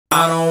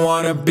I don't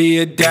wanna be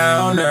a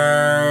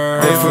downer.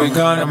 If we're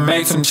gonna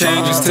make some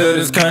changes to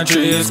this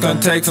country, it's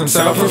gonna take some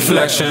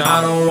self-reflection.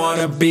 I don't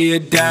wanna be a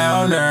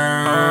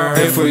downer.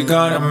 If we're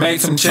gonna make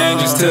some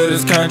changes to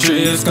this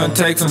country, it's gonna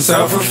take some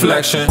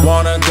self-reflection.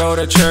 Wanna go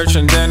to church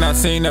and then I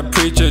seen a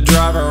preacher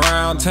driving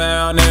around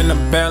town in a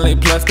Bentley,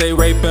 plus they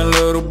raping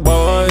little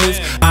boys.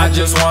 I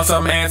just want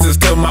some answers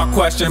to my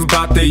question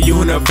about the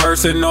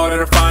universe. In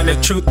order to find the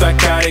truth, I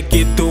gotta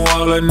get through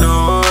all the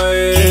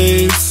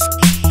noise.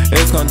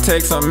 It's gonna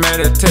take some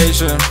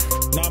meditation,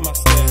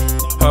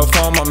 a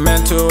form of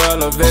mental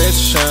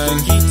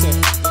elevation.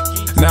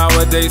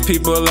 Nowadays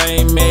people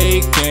ain't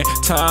making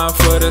time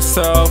for the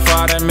self.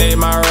 I done made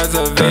my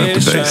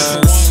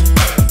reservations.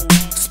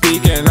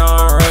 Speaking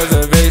on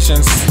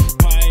reservations,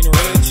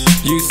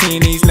 you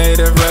seen these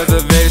native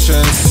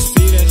reservations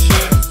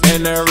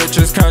in the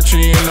richest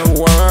country in the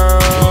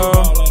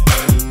world.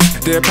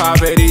 Their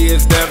poverty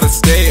is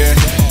devastating.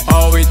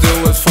 All we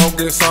do is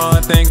focus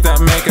on things that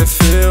make us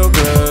feel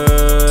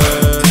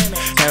good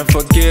and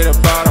forget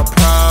about our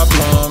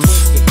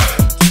problems.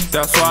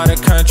 That's why the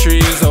country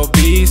is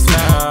obese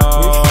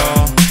now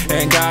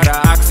and got an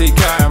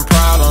Oxycontin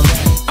problem.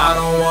 I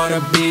don't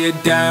wanna be a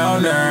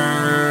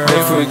downer.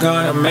 If we're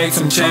gonna make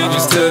some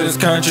changes to this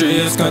country,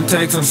 it's gonna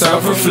take some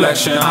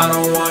self-reflection. I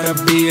don't wanna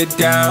be a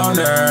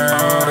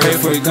downer.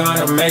 If we're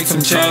gonna make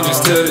some changes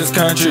to this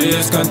country,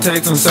 it's gonna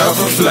take some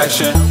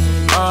self-reflection.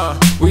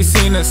 We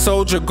seen a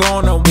soldier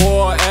going to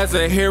war as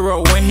a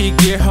hero. When he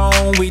get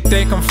home, we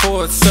thank him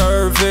for his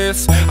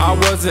service. I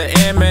was an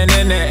airman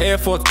in the Air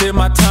Force, did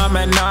my time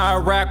in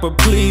Iraq, but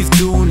please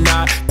do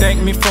not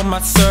thank me for my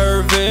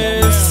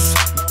service.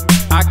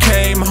 I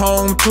came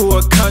home to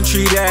a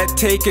country that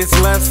take its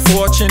less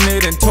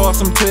fortunate and toss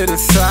them to the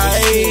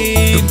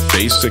side. The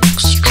basic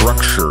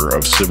structure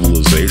of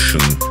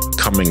civilization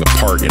coming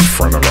apart in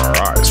front of our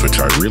eyes, which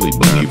I really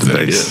believe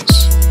that is.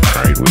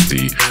 Right, with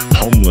the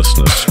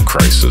homelessness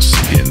crisis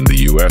in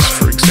the US,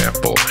 for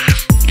example,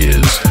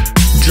 is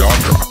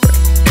jaw-dropping.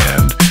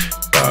 And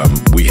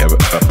we have a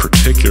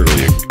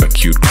particularly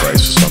acute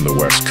crisis on the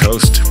West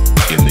Coast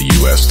in the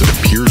US that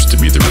appears to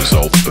be the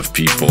result of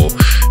people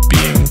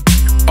being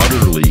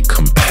utterly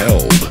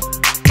compelled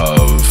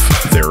of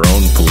their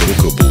own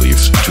political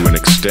beliefs to an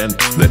extent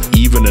that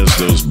even as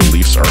those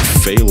beliefs are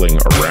failing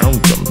around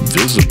them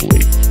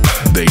visibly,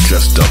 they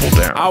just double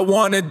down. I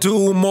wanna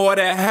do more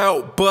to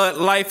help, but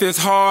life is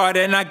hard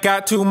and I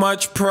got too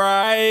much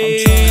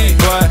pride.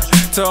 But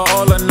to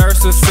all the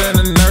nurses in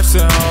the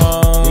nursing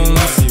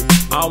homes,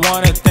 I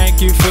wanna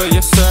thank you for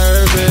your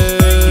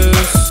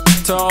service.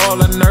 To all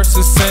the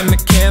nurses in the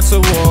cancer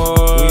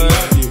ward,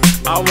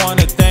 I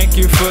wanna thank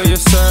you for your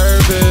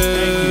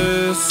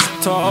service.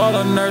 To all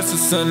the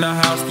nurses in the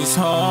hospice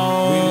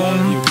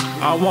home,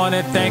 I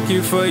wanna thank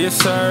you for your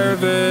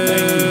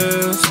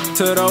service.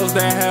 To those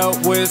that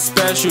help with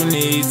special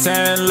needs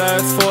and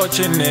less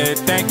fortunate,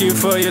 thank you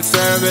for your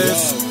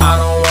service. I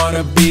don't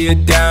wanna be a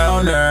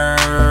downer.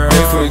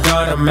 If we're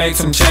gonna make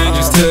some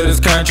changes to this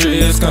country,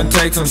 it's gonna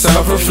take some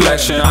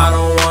self-reflection. I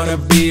don't wanna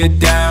be a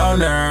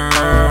downer.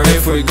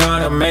 If we're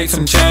gonna make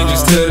some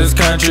changes to this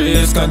country,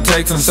 it's gonna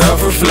take some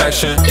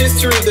self-reflection.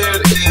 History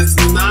that is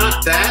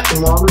not that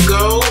long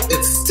ago,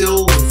 it's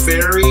still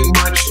very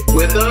much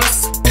with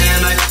us.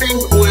 And I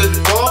think with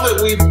all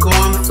that we've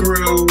gone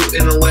through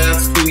in the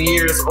last few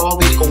years, all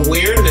the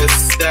awareness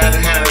that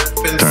has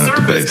been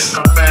surfaced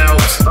about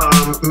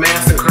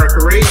mass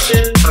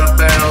incarceration,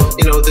 about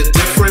the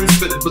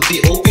difference with the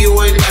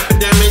opioid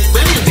epidemic,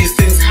 many of these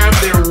things have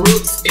their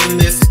roots in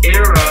this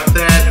era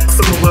that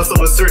some of us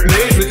of a certain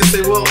age, we can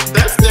say, well,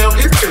 that's now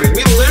history.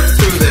 We lived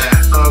through that.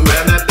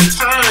 And at the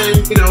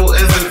time,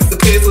 as is the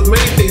case with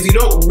many things, you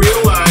don't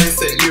realize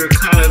that you're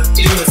kind of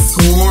in the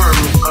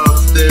swarm of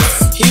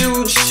this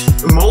huge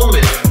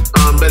moment,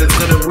 but it's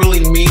going to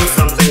really mean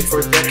something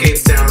for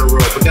decades down the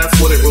road. But that's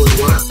what it really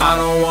was. I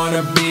don't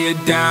wanna be a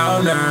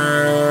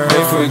downer.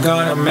 If we're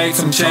gonna make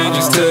some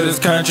changes to this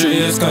country,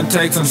 it's gonna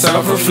take some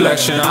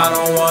self-reflection. I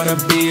don't wanna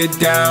be a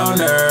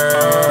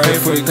downer.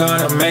 If we're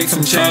gonna make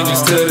some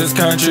changes to this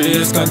country,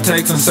 it's gonna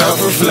take some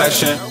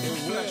self-reflection.